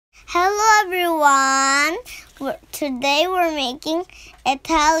Hello everyone! Today we're making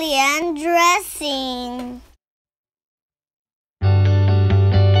Italian dressing.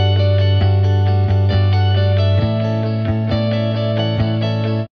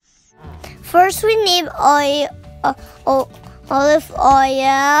 First we need olive oil,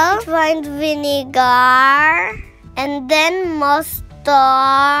 refined vinegar, and then mustard,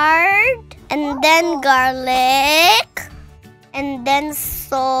 and then garlic, and then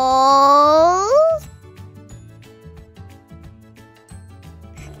salt,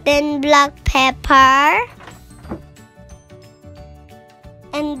 then black pepper,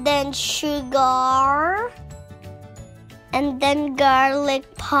 and then sugar, and then garlic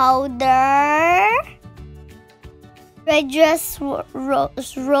powder, red dress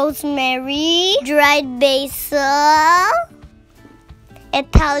rosemary, dried basil,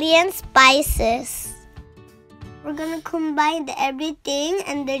 Italian spices. We're gonna combine everything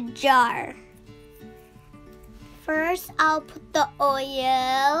in the jar. First, I'll put the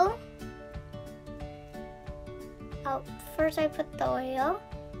oil. First I put the oil,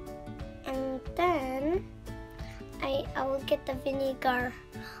 and then I will get the vinegar.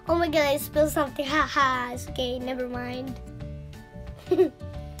 Oh my god, I spilled something. Haha, it's okay, never mind.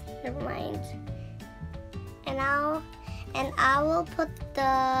 Never mind. And I will put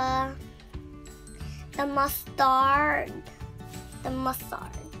the mustard.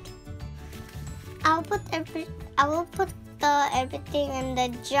 I will put everything in the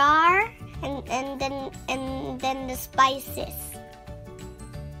jar, and then the spices.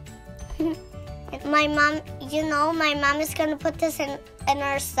 My mom is gonna put this in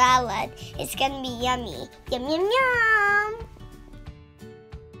our salad. It's gonna be yummy. Yum yum yum.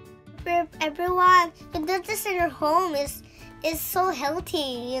 Everyone, to do this in your home is so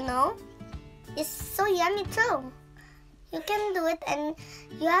healthy, you know. It's so yummy too. You can do it, and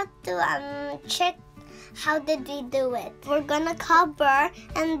you have to check how did we do it. We're gonna cover,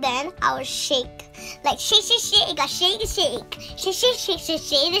 and then I'll shake. Like shake, shake, shake, shake, shake, shake, shake, shake, shake,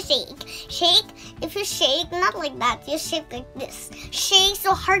 shake, shake, shake. If you shake, not like that, you shake like this. Shake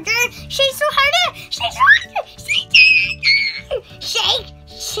so harder, shake so harder, shake so harder, shake,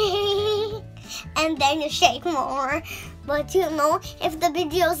 shake, and then you shake more. But you know, if the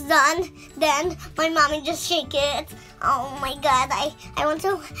video's done, then my mommy just shake it. Oh my god, I want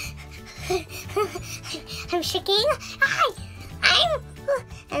to. I'm shaking.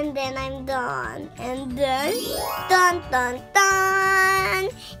 And then I'm done. And then dun dun dun.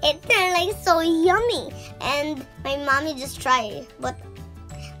 It turned like so yummy. And my mommy just tried, but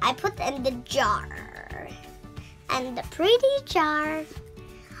I put in the jar. And the pretty jar.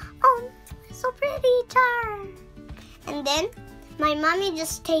 Oh, so pretty jar. And then my mommy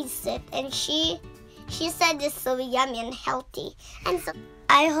just tasted it, and she said it's so yummy and healthy. And so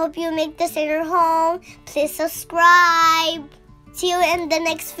I hope you make this in your home. Please subscribe. See you in the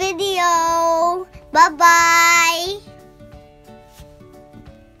next video. Bye-bye.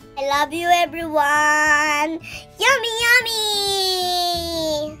 I love you, everyone.